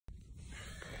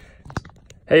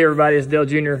Hey everybody, it's Dale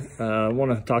Jr. I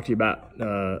want to talk to you about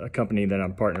a company that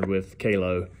I'm partnered with,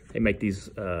 QALO. They make these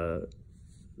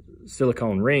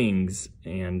silicone rings,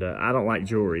 and I don't like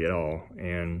jewelry at all.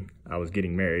 And I was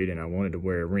getting married and I wanted to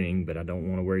wear a ring, but I don't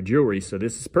want to wear jewelry, so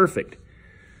this is perfect.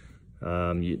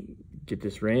 You get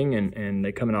this ring and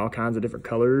they come in all kinds of different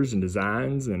colors and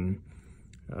designs, and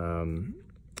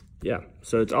yeah,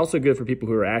 so it's also good for people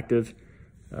who are active.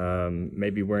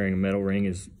 Maybe wearing a metal ring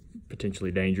is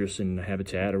potentially dangerous in the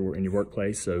habitat or in your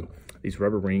workplace, so these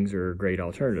rubber rings are a great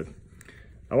alternative.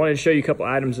 I wanted to show you a couple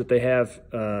items that they have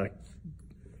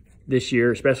this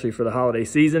year, especially for the holiday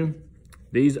season.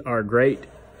 These are great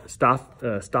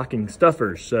stocking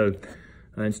stuffers. So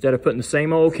instead of putting the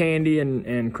same old candy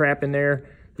and crap in there,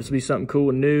 this will be something cool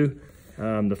and new.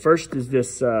 The first is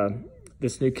this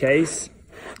new case.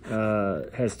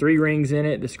 Has 3 rings in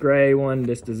it, this gray one,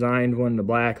 this designed one, the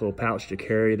black, little pouch to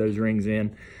carry those rings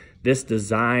in. This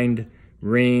designed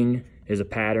ring is a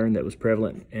pattern that was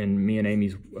prevalent in me and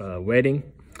Amy's wedding,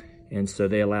 and so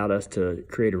they allowed us to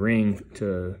create a ring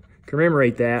to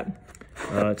commemorate that.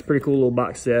 It's a pretty cool little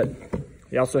box set.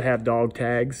 They also have dog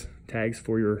tags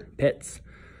for your pets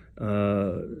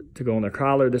to go on their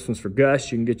collar. This one's for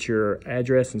Gus. You can get your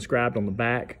address inscribed on the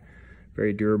back.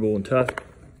 Very durable and tough.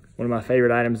 One of my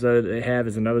favorite items though that they have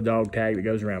is another dog tag that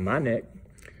goes around my neck.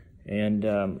 And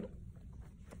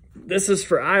this is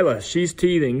for Isla. She's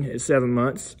teething at 7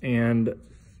 months and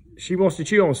she wants to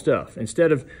chew on stuff.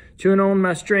 Instead of chewing on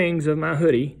my strings of my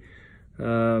hoodie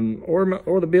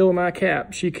or the bill of my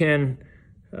cap, she can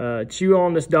chew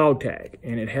on this dog tag,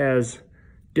 and it has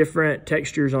different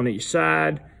textures on each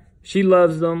side. She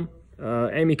loves them.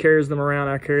 Amy carries them around,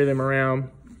 I carry them around.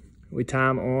 We tie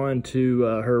them on to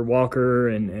her walker,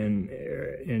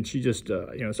 and she just,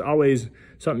 it's always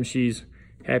something she's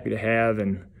happy to have.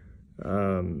 And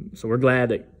so we're glad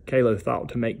that QALO thought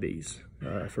to make these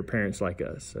for parents like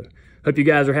us. So hope you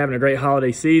guys are having a great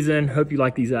holiday season. Hope you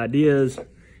like these ideas.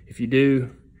 If you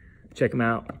do, check them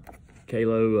out.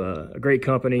 QALO, a great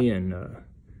company, and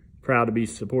proud to be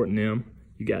supporting them.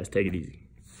 You guys take it easy.